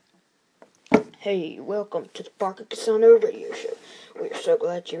Hey, welcome to the Parker Casano Radio Show. We are so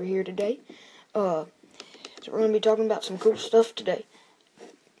glad you're here today. So we're going to be talking about some cool stuff today.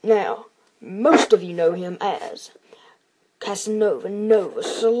 Now, most of you know him as Casanova, Nova,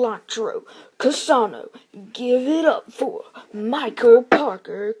 Cilantro, Casano. Give it up for Michael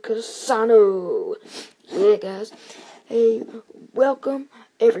Parker Casano. Yeah, guys. Hey, welcome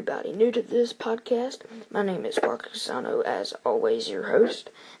everybody new to this podcast. My name is Parker Casano, as always, your host.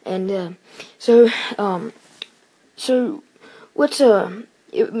 And so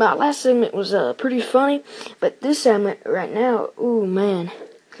my last segment was pretty funny, but this segment right now, ooh man,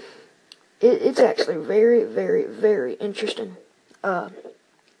 it's actually very, very, very interesting. So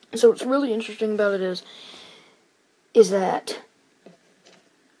what's really interesting about it is that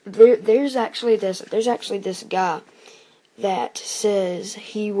there's actually this guy that says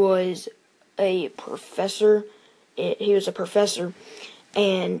he was a professor. He was a professor,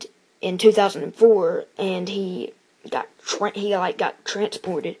 and in 2004, and he got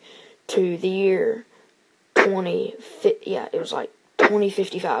transported to the year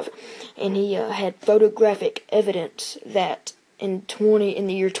 2055, and he had photographic evidence that in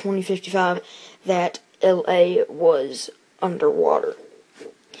the year 2055 that LA was underwater.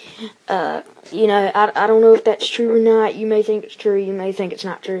 I don't know if that's true or not. You may think it's true, you may think it's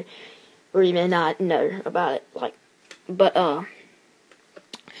not true, or you may not know about it.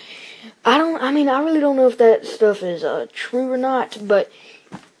 I really don't know if that stuff is true or not, but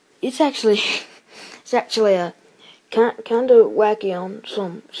it's actually a kind of wacky on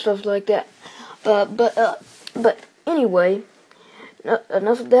some stuff like that. But anyway,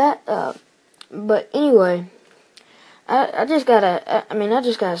 enough of that. But anyway, I just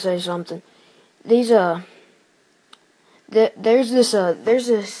gotta say something. There's this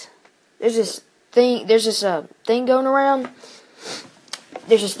thing going around.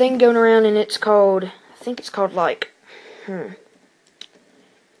 There's this thing going around, and it's called, I think it's called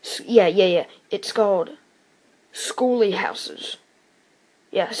it's called schoolie houses.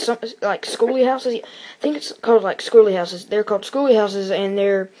 Yeah, like schoolie houses. I think it's called like schoolie houses. They're called schoolie houses,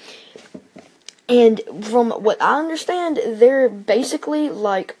 and from what I understand, they're basically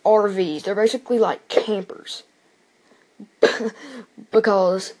like RVs. They're basically like campers.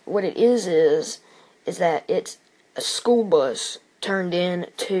 Because what it is that it's a school bus turned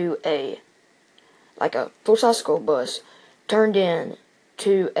into a full-size school bus turned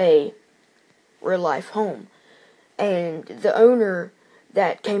into a real-life home. And the owner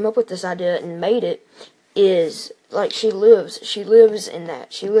that came up with this idea and made it is, like, she lives in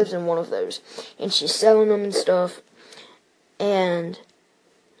that. She lives in one of those. And she's selling them and stuff. And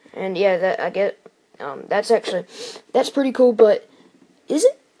yeah, that, I get, that's pretty cool, but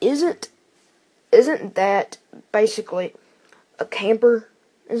isn't that basically a camper?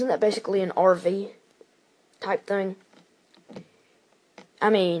 Isn't that basically an RV type thing? I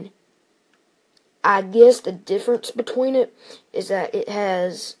mean, I guess the difference between it is that it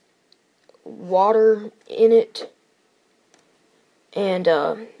has water in it, and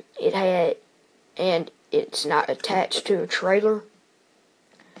it's not attached to a trailer.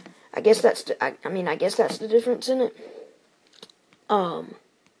 I guess that's the difference in it.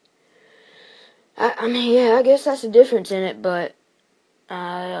 I guess that's the difference in it, but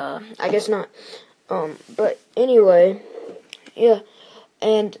I guess not. But anyway, yeah.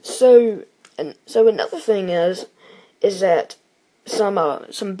 And so another thing is that some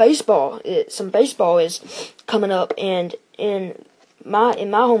baseball is coming up, and in my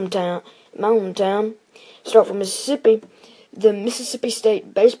hometown, Starkville, Mississippi, the Mississippi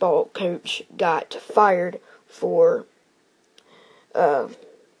State baseball coach got fired for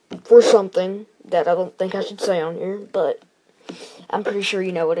something that I don't think I should say on here, but I'm pretty sure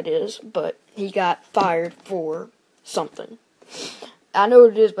you know what it is. But he got fired for something. I know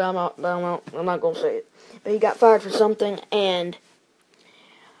what it is, but I'm not gonna say it. But he got fired for something, and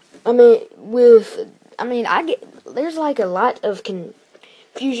there's like a lot of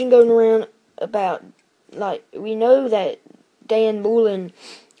confusion going around about, like, we know that Dan Woolen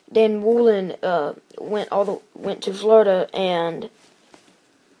went to Florida, and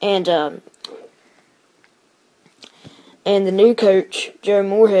the new coach, Joe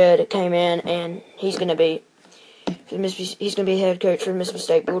Moorhead, came in, and he's gonna be head coach for the Mississippi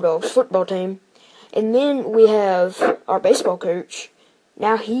State Bulldogs football team. And then we have our baseball coach.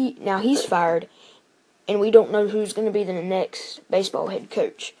 Now he's fired, and we don't know who's gonna be the next baseball head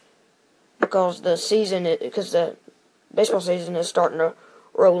coach, because the baseball season is starting to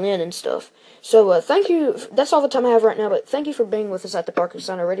roll in and stuff. So thank you. That's all the time I have right now, but thank you for being with us at the Parker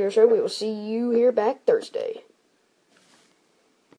Casano Radio Show. We will see you here back Thursday.